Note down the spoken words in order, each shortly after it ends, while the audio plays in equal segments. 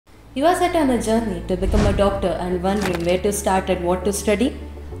You are set on a journey to become a doctor and wondering where to start and what to study?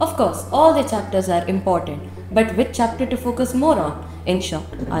 Of course, all the chapters are important, but which chapter to focus more on? In short,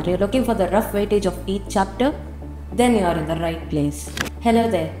 are you looking for the rough weightage of each chapter? Then you are in the right place.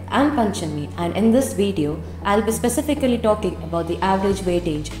 Hello there, I'm Panchami, and in this video, I'll be specifically talking about the average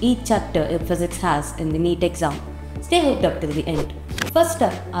weightage each chapter in physics has in the NEET exam. Stay hooked up till the end. First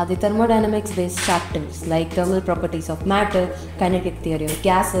up are the thermodynamics based chapters like thermal properties of matter, kinetic theory of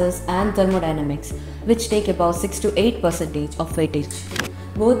gases, and thermodynamics, which take about 6 to 8% of weightage.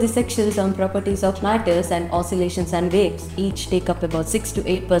 Both the sections on properties of matters and oscillations and waves each take up about 6 to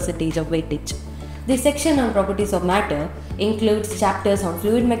 8% of weightage. The section on properties of matter includes chapters on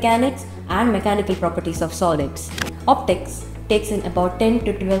fluid mechanics and mechanical properties of solids. Optics takes in about 10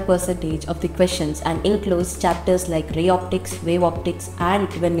 to 12% of the questions and includes chapters like ray optics, wave optics,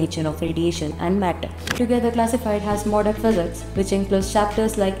 and even nature of radiation and matter. Together classified has modern physics, which includes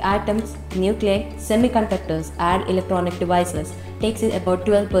chapters like atoms, nuclei, semiconductors, and electronic devices, takes in about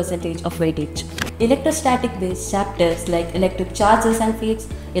 12% of weightage. Electrostatic based chapters like electric charges and fields,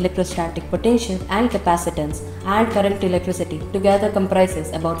 electrostatic potential and capacitance, and current electricity together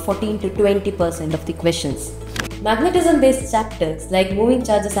comprises about 14 to 20% of the questions. Magnetism based chapters like moving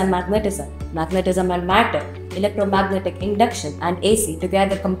charges and magnetism and matter, electromagnetic induction, and AC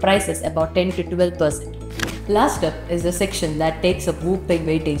together comprises about 10 to 12%. Last up is the section that takes a whopping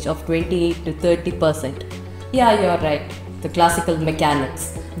weightage of 28 to 30%. Yeah, you're right, the classical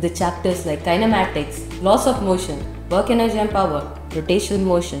mechanics. The chapters like kinematics, laws of motion, work energy and power, rotational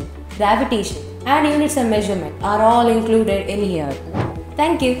motion, gravitation, and units and measurement are all included in here.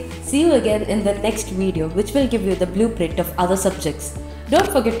 Thank you. See you again in the next video, which will give you the blueprint of other subjects. Don't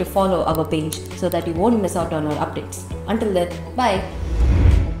forget to follow our page so that you won't miss out on our updates. Until then, bye.